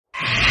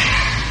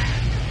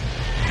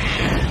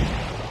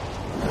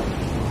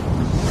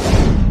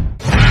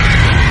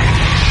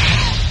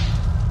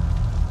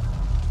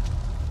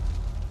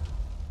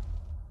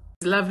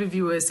lovely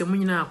viewers, and we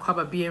now have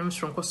a BM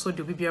from Koso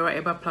de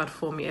Bibiara Eba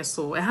platform.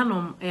 So, a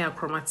hanom air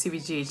chroma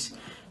TVGH,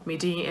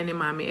 meeting any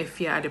mammy, a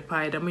fear at the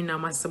pie, the Mina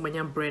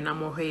Massamanian brain, and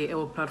more hay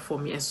our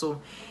platform.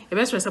 So, a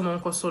best rest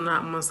among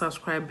Kosona, mon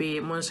subscribe,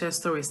 mon share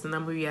stories, the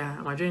number we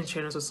are, my joint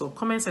channels or so,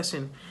 comment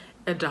section,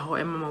 Edda ho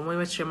Emma, when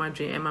we share my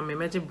dream, Emma, me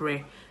magic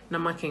brain. Na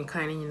making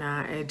kind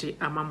na edi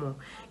amamo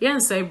yen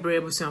say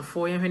brave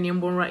busuafo yen hwene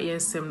mbonra yen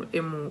sem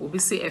emu obi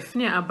se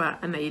efne aba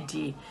na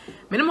edi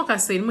menemo ka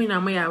say mu na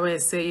ma we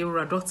say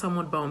yewura Dr.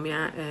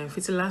 Bawumia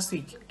fit last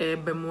week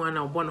bemu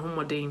na obo no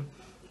homoden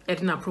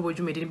edna probo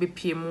dwumedi be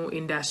piemu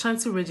in the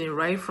Ashanti region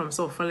right from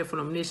South Valley for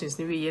nominations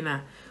ni we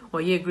na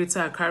oye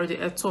greater courage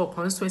eto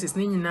constituencies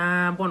ni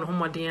nyina bo no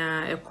homoden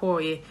a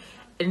ekoye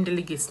en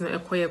delegates no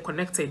ekoye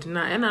connected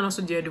na ena no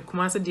so de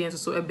kumase de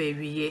so eba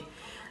wiye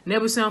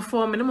Nebusian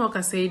form and more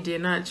can say the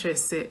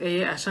naturalist,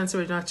 Ashanti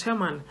regional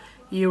chairman,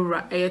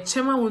 Yura,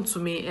 chairman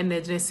Wontumi and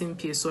agency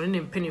piece on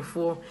in penny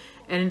for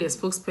and the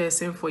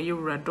spokesperson for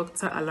Yura,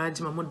 Dr.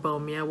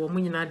 Bawumia,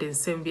 Womuna, then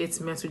send Viet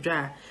to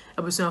dry.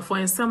 Abusian for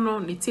and some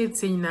no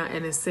Nitina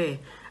and say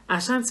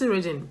Ashanti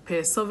region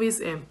per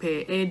service and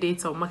per air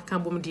data of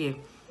Macambum dear.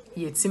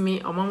 Ye Timmy,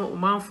 a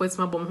man for its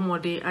mabom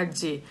homode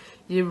adje,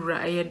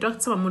 Yura,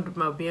 Dr.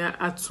 Bawumia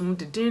atum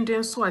the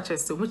danger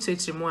swatches to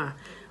which more.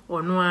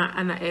 Onwa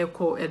ana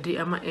eko edi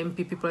ama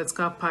MPP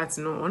political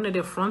party no on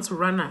the front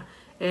runner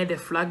the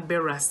flag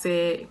bearer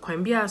say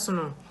kwambia so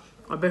no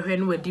obehwe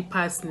no wadi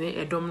party ne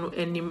edom no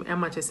enim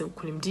ama chese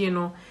kunimdie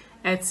no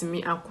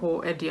etimi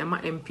akọ edi ama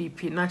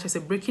MPP na chese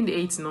breaking the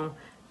 8 no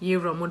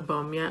Yewura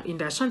Bawumia in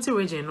the Ashanti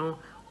region no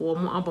wo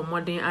mo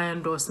abomodern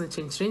endorses no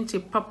chenchrenche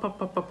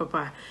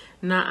papa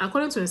na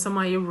according to some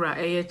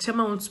Yewura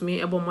chairman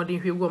Wontumi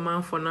abomodern hwego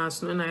man for na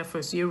so na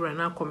efenso Yewura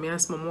na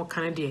commerce mo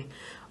Canada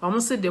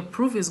almost said the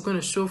proof is going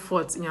to show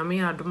forth in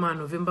Yamia Aduma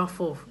November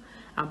 4th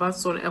about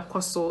son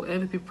Ekoso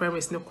MPP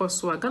primaries no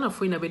koso Ghana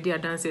for in a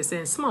bedia dances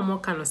and some more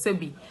can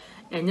sebi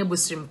and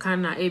Yabusrim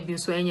kana ebin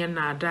so enya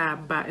na da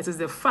but it is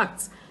the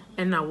fact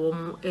and na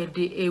wom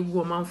a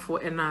woman for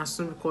and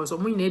soon because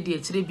omu na di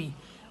echrebi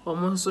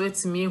omo so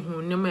etimi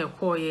hu nema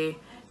ekoye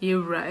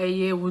Yewura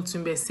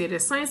Wontumi say the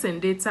science and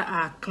data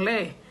are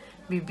clear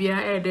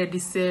bibia they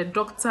say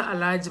Dr.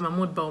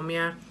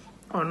 Bawumia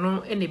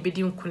ono ene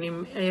bidim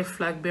kunim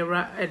flag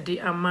bearer edi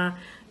ama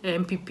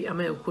MPP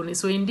ama ekuni.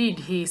 So indeed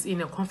he is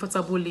in a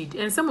comfortable lead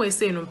and some way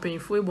say no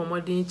mpanyfo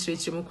ebomodin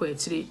chirechire mu kwa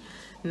echire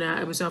na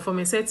abusuafo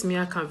me set me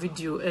aka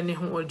video ene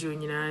ho audio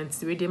nyina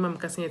nti we dey mam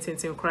kase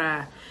tenten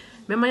kra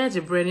mema ya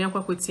jebre ne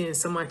akwakwoti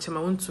ensem achema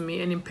Wontumi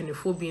ene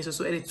mpanyfo bi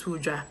so ede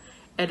tuudwa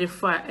ede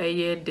fa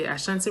the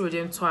Ashanti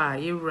region to a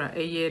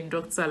Yewura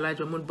Dr.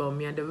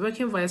 Bawumia the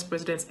working vice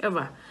president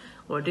ever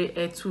or the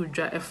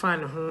tuudwa efa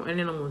ne ho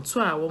ene no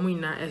monto a wo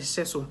nyina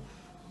ehye so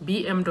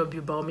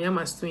BMW Bawumia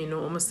must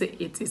know almost say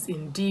it is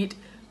indeed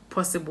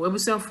possible.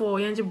 Ebusuafo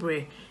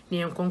yenjebre ne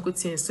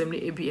enkonkuti ensem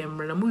ne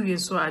ABM na mu wie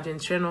so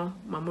agentre no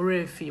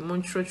mamure fi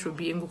montrotro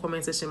bi engu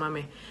comment section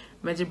mame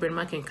mejebre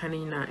maken kan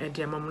na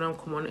ede amamuna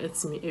nkomo no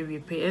etimi ewie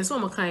pe enso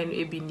mo kan no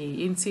ebi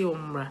ni enti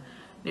omra.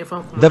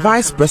 The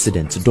Vice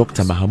President,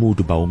 Dr.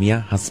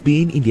 Bawumia, has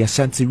been in the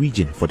Ashanti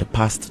region for the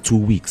past 2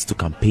 weeks to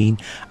campaign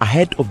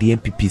ahead of the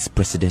MPP's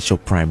presidential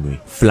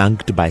primary,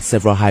 flanked by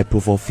several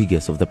high-profile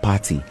figures of the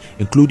party,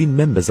 including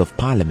members of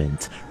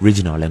parliament,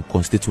 regional and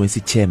constituency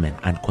chairmen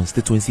and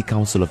constituency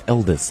council of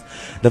elders.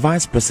 The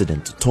Vice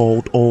President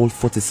toured all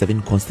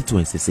 47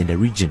 constituencies in the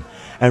region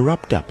and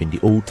wrapped up in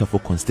the Old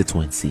Tafo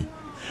constituency.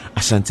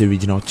 Ashanti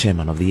Regional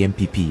Chairman of the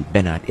MPP,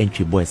 Bernard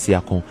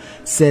Siakon,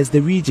 says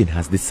the region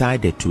has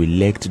decided to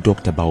elect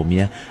Dr.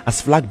 Bawumia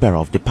as flag bearer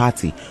of the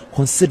party,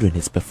 considering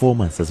his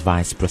performance as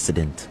Vice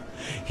President.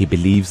 He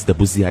believes the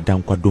Buzia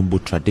Dankwa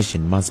Dombo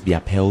tradition must be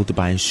upheld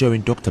by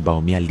ensuring Dr.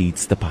 Bawumia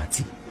leads the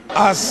party.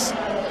 As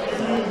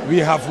we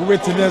have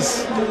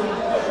witnessed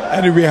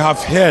and we have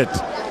heard,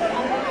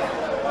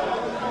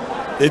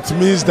 it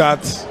means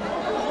that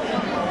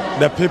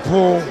the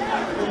people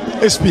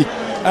speak.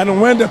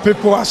 And when the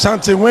people are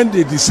Ashanti, when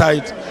they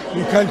decide,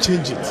 you can't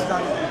change it.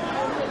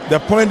 The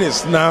point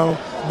is now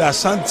that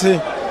Ashanti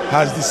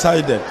has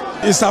decided.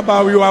 It's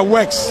about your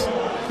works,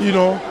 you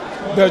know,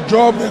 the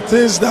job, the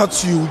things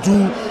that you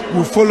do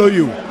will follow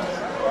you.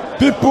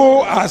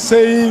 People are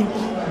saying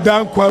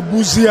Dankwa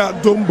Buzia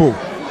Dombo,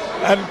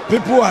 and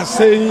people are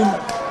saying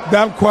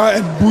Dankwa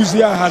and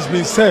Buzia has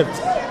been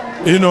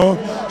served, you know,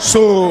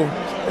 so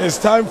it's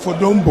time for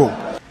Dombo.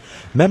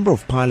 Member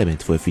of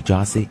Parliament for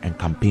Efijase and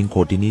campaign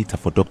coordinator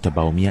for Dr.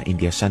 Bawumia in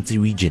the Ashanti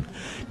region,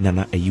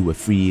 Nana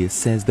Ayiwa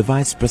says the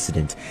Vice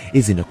President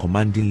is in a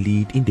commanding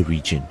lead in the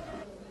region.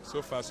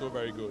 So far, so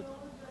very good.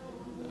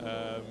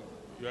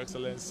 Your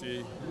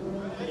Excellency,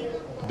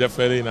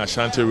 definitely in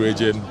Ashanti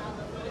region,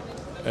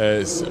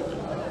 is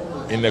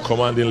in a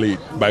commanding lead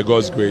by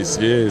God's grace.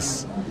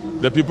 Yes,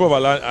 the people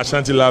of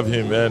Ashanti love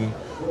him, and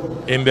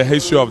in the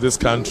history of this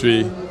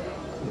country,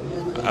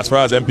 as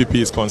far as MPP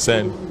is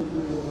concerned,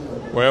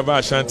 wherever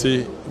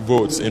Ashanti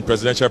votes in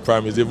presidential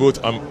primaries, they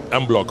vote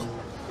en bloc.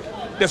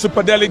 The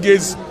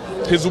superdelegates,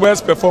 his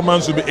worst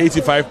performance will be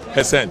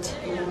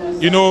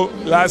 85%. You know,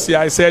 last year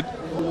I said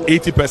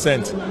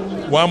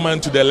 80%. 1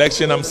 month to the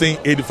election, I'm saying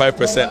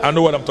 85%. I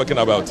know what I'm talking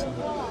about.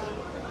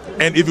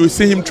 And if you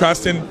see him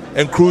trusting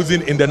and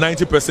cruising in the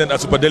 90%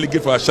 as super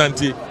delegate for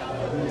Ashanti,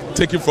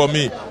 take it from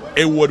me,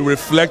 it would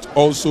reflect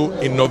also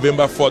in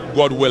November 4th,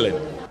 God willing.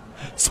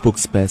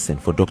 Spokesperson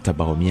for Dr.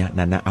 Bawumia,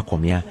 Nana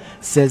Akomia,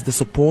 says the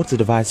support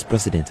the vice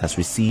president has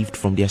received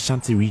from the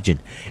Ashanti region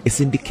is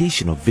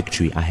indication of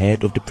victory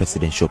ahead of the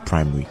presidential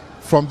primary.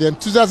 From the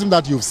enthusiasm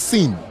that you've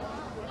seen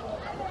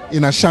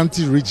in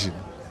Ashanti region,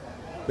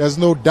 there's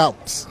no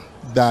doubt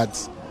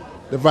that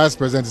the vice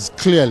president is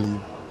clearly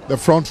the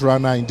front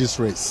runner in this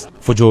race.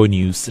 For Joy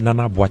News,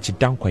 Nana Bwachi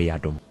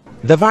Dankwayadom.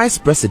 The Vice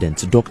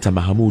President, Dr.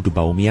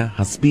 Bawumia,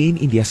 has been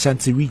in the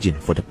Ashanti region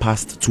for the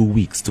past 2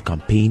 weeks to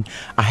campaign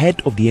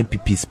ahead of the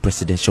MPP's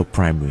presidential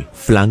primary,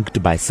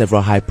 flanked by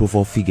several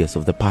high-profile figures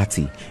of the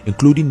party,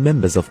 including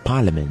members of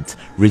parliament,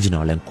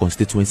 regional and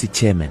constituency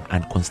chairmen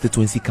and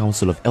constituency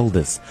council of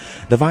elders.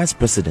 The Vice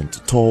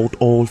President toured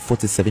all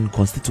 47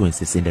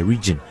 constituencies in the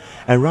region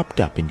and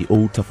wrapped up in the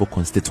Old Tafo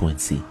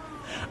constituency.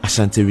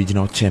 Ashanti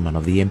Regional Chairman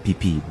of the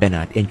MPP,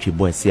 Bernard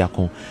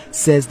Entry-Boesiakon,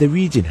 says the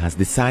region has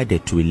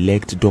decided to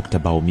elect Dr.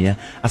 Bawumia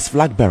as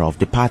flag bearer of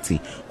the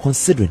party,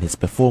 considering his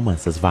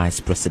performance as Vice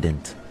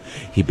President.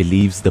 He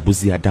believes the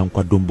Buzia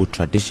Dankwa Dombo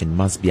tradition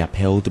must be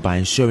upheld by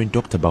ensuring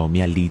Dr.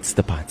 Bawumia leads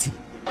the party.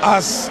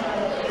 As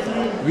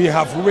we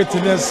have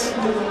witnessed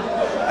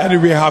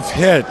and we have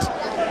heard,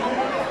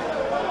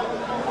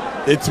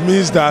 it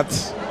means that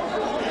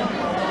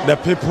the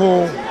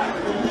people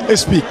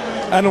speak.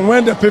 And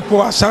when the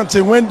people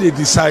Ashanti, when they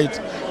decide,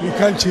 you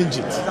can't change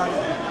it.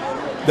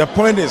 The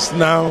point is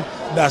now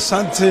that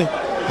Ashanti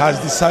has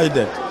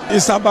decided.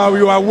 It's about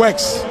your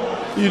works,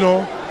 you know,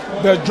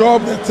 the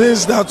job, the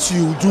things that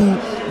you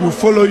do will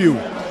follow you.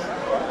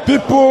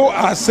 People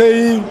are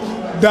saying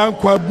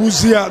Dankwa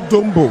Buzia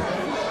Dombo,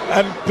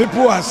 and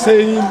people are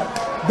saying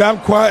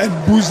Dankwa and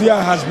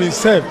Buzia has been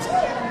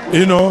served,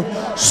 you know,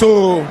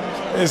 so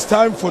it's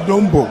time for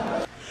Dombo.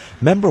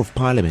 Member of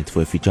Parliament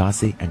for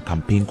Efijase and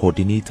campaign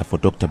coordinator for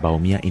Dr.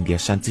 Bawumia in the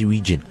Ashanti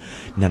region,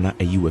 Nana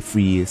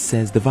Ayiwefriye,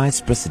 says the Vice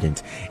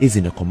President is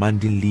in a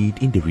commanding lead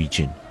in the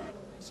region.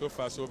 So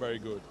far, so very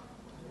good.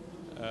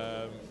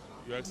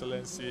 Your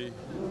Excellency,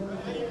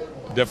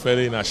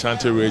 definitely in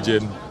Ashanti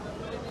region,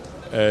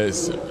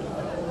 is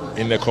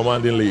in a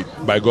commanding lead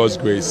by God's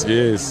grace.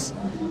 Yes,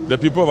 the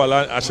people of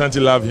Ashanti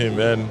love him,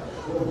 and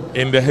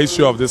in the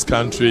history of this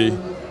country,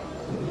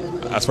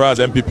 as far as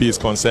MPP is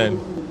concerned,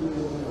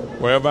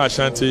 wherever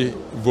Ashanti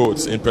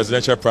votes in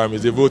presidential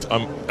primaries, they vote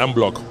en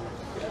bloc.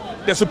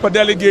 The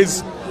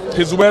superdelegates,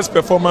 his worst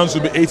performance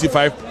will be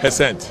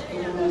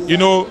 85%. You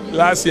know,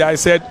 last year I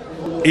said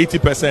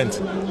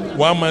 80%.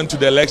 1 month to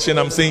the election,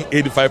 I'm saying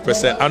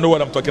 85%. I know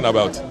what I'm talking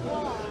about.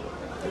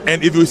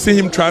 And if you see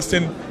him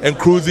trusting and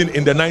cruising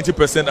in the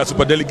 90% as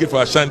superdelegate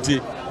for Ashanti,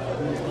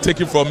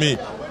 take it from me,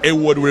 it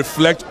would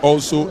reflect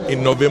also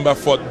in November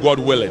 4th, God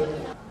willing.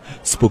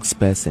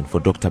 Spokesperson for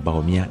Dr.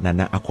 Bawumia,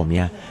 Nana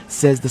Akomia,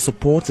 says the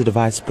support the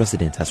Vice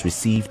President has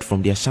received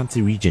from the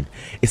Ashanti region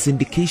is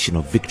indication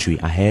of victory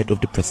ahead of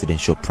the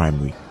presidential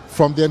primary.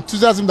 From the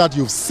enthusiasm that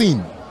you've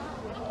seen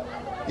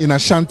in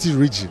Ashanti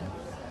region,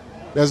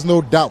 there's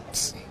no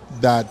doubt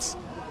that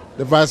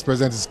the Vice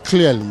President is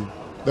clearly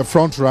the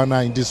front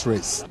runner in this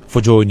race. For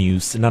Joy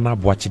News, Nana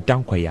Bwachi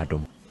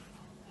Dankwayadom.